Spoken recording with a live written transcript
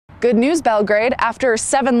Good news, Belgrade. After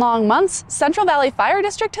 7 long months, Central Valley Fire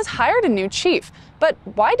District has hired a new chief. But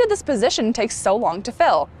why did this position take so long to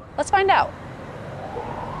fill? Let's find out.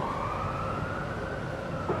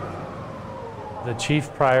 The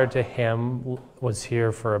chief prior to him was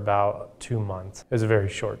here for about 2 months. It was a very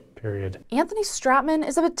short period. Anthony Stratman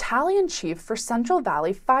is a battalion chief for Central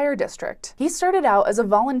Valley Fire District. He started out as a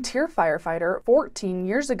volunteer firefighter 14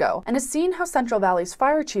 years ago and has seen how Central Valley's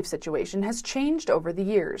fire chief situation has changed over the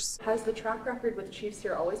years. Has the track record with chiefs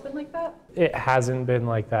here always been like that? It hasn't been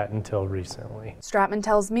like that until recently. Stratman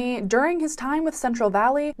tells me during his time with Central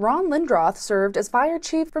Valley, Ron Lindroth served as fire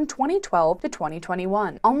chief from 2012 to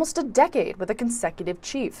 2021, almost a decade with a consecutive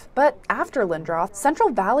chief. But after Lindroth, Central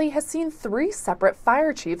Valley has seen 3 separate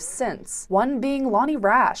fire chiefs since, one being Lonnie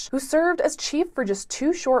Rash, who served as chief for just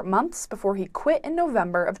 2 short months before he quit in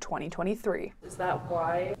November of 2023. Is that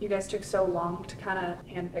why you guys took so long to kind of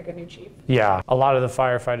handpick a new chief? Yeah, a lot of the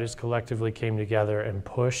firefighters collectively came together and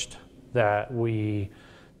pushed that we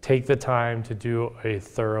take the time to do a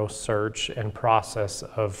thorough search and process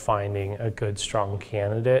of finding a good, strong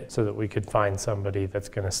candidate so that we could find somebody that's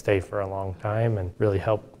going to stay for a long time and really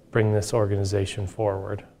help bring this organization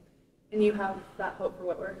forward. And you have that hope for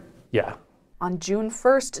Wittwer? Yeah. On June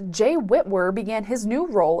 1st, Jay Wittwer began his new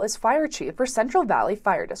role as fire chief for Central Valley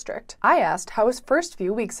Fire District. I asked how his first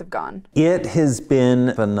few weeks have gone. It has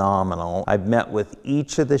been phenomenal. I've met with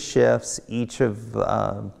each of the shifts, each of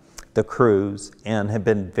the crews, and have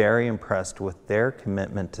been very impressed with their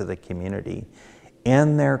commitment to the community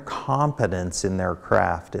and their competence in their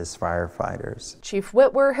craft as firefighters. Chief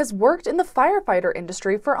Wittwer has worked in the firefighter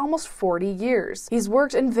industry for almost 40 years. He's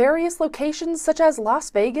worked in various locations such as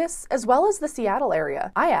Las Vegas, as well as the Seattle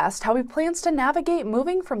area. I asked how he plans to navigate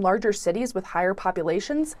moving from larger cities with higher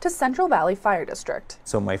populations to Central Valley Fire District.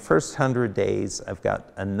 So my first 100 days, I've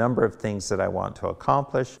got a number of things that I want to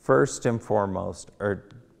accomplish. First and foremost are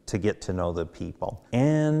to get to know the people,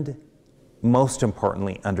 and most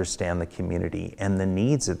importantly, understand the community and the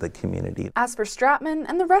needs of the community. As for Stratman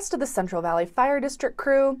and the rest of the Central Valley Fire District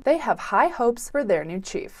crew, they have high hopes for their new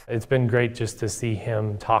chief. It's been great just to see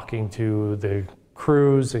him talking to the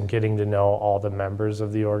crews and getting to know all the members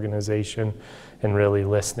of the organization and really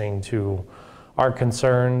listening to our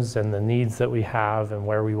concerns and the needs that we have and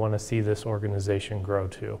where we want to see this organization grow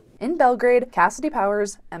to. In Belgrade, Cassidy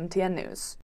Powers, MTN News.